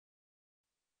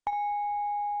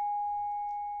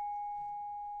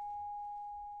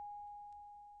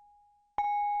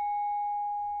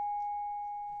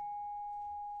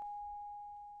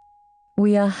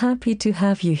We are happy to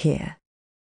have you here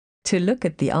to look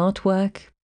at the artwork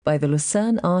by the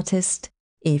Lucerne artist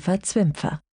Eva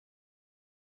Zwimpfer.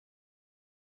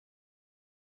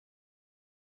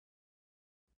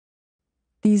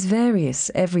 These various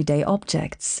everyday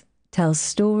objects tell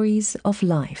stories of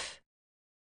life.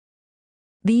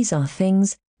 These are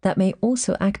things that may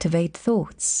also activate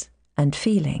thoughts and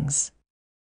feelings.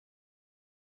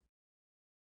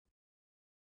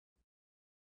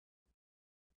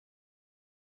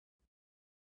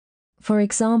 For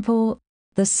example,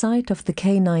 the sight of the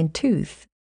canine tooth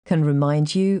can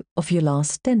remind you of your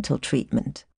last dental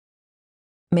treatment.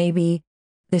 Maybe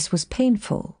this was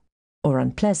painful or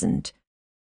unpleasant,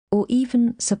 or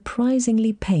even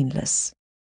surprisingly painless.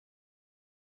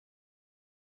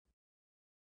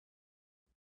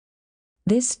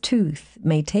 This tooth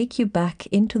may take you back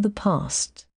into the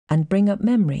past and bring up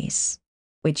memories,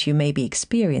 which you may be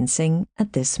experiencing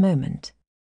at this moment.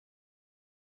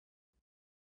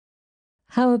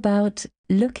 How about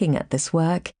looking at this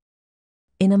work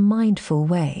in a mindful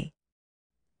way,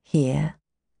 here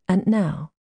and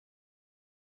now?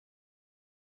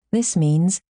 This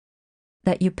means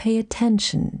that you pay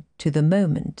attention to the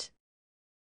moment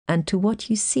and to what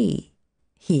you see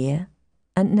here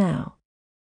and now,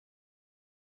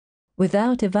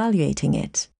 without evaluating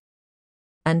it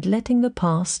and letting the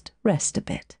past rest a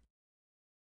bit.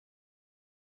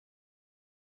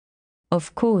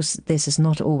 Of course, this is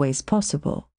not always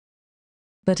possible,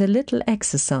 but a little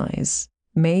exercise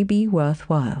may be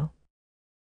worthwhile.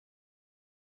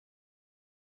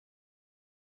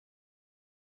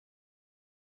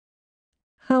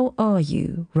 How are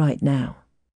you right now?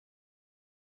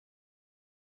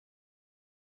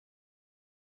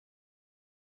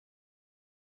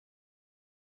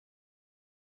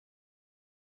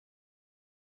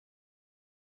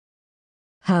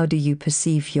 How do you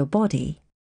perceive your body?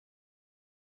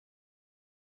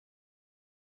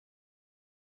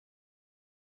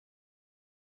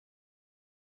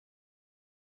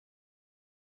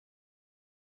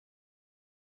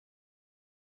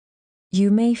 You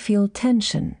may feel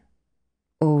tension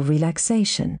or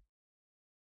relaxation.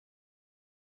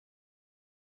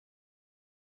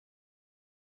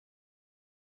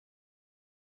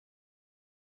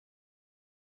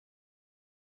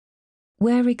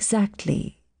 Where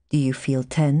exactly do you feel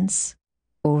tense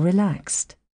or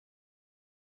relaxed?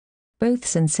 Both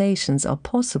sensations are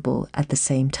possible at the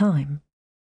same time.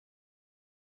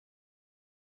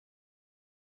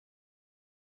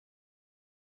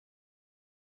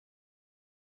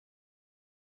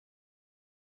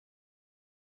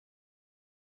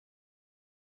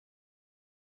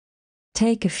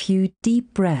 Take a few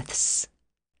deep breaths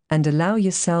and allow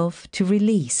yourself to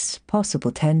release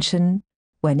possible tension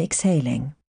when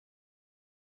exhaling.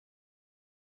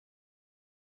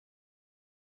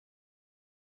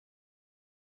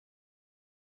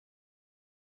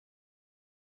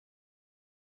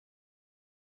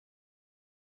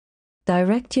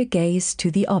 Direct your gaze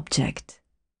to the object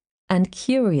and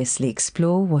curiously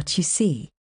explore what you see.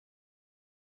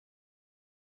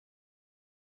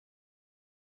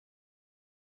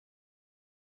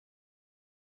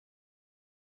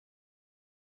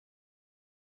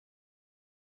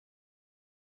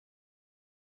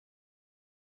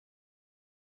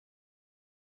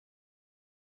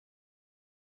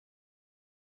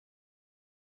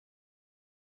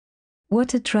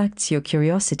 What attracts your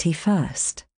curiosity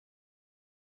first?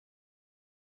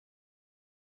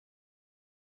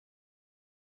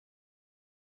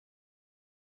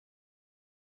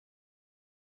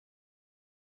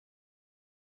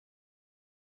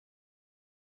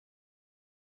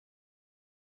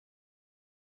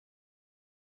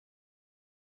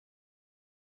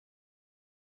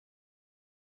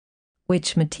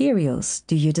 Which materials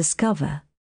do you discover?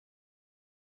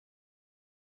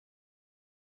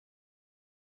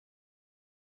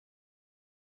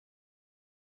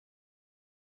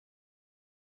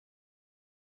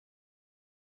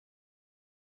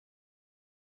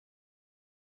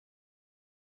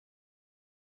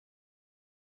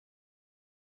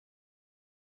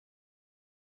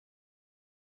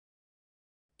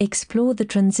 Explore the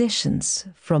transitions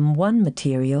from one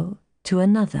material to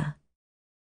another.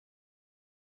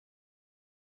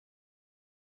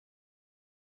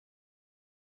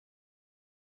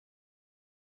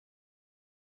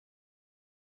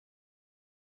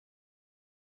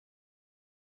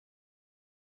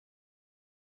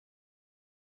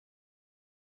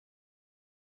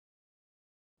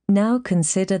 Now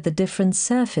consider the different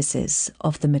surfaces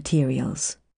of the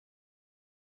materials.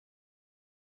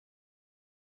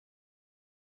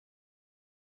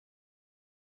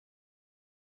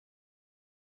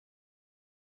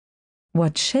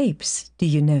 What shapes do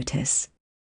you notice?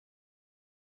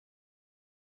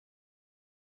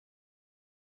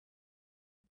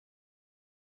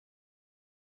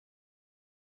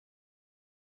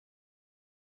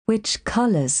 Which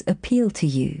colors appeal to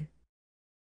you?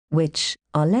 Which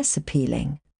are less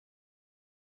appealing?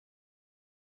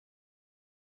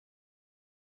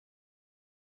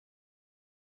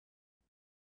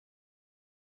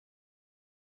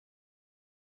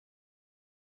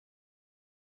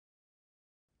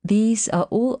 These are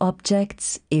all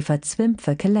objects Eva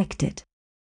Zwimpfer collected,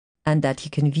 and that you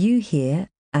can view here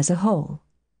as a whole.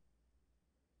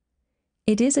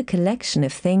 It is a collection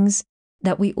of things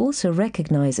that we also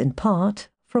recognize in part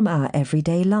from our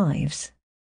everyday lives.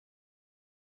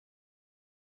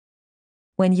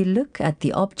 When you look at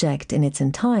the object in its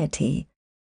entirety,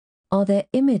 are there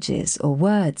images or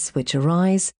words which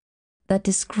arise that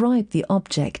describe the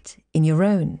object in your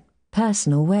own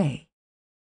personal way?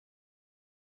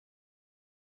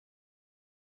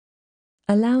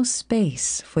 Allow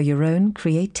space for your own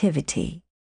creativity.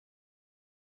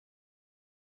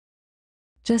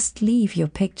 Just leave your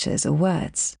pictures or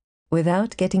words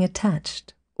without getting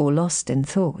attached or lost in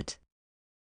thought.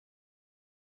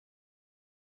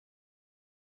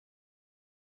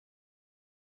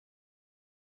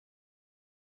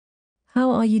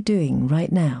 How are you doing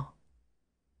right now?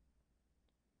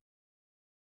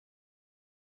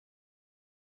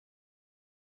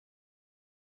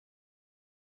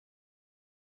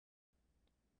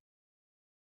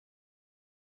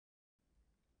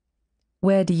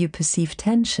 Where do you perceive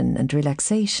tension and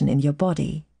relaxation in your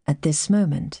body at this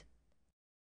moment?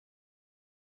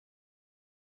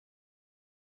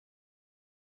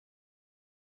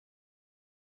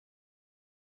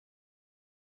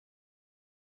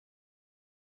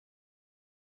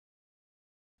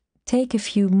 Take a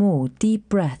few more deep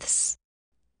breaths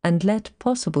and let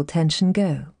possible tension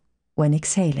go when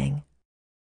exhaling.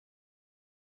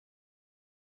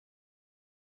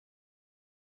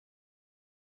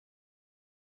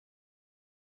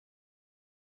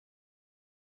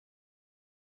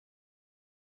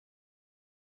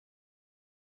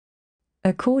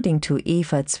 According to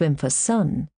Eva Zwimpfer's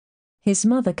son, his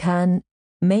mother can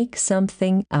make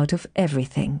something out of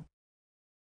everything.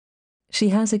 She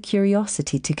has a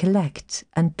curiosity to collect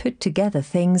and put together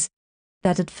things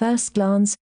that at first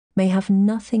glance may have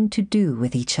nothing to do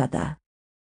with each other.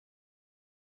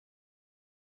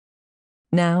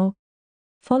 Now,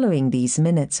 following these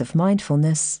minutes of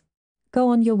mindfulness, go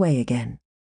on your way again.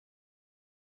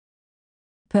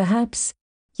 Perhaps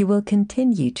you will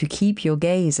continue to keep your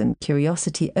gaze and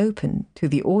curiosity open to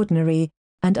the ordinary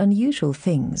and unusual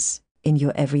things in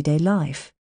your everyday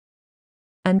life,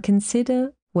 and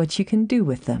consider what you can do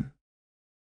with them.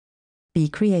 Be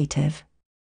creative.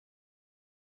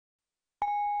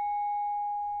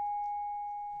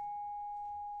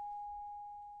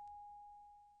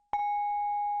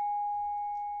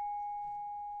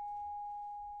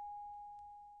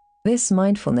 This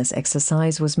mindfulness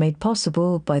exercise was made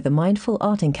possible by the Mindful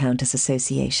Art Encounters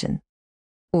Association.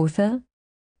 Author,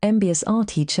 MBS art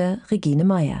teacher Regine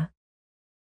Meyer.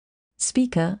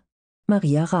 Speaker,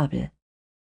 Maria Rabel.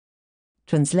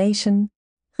 Translation,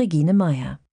 Regine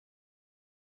Meyer.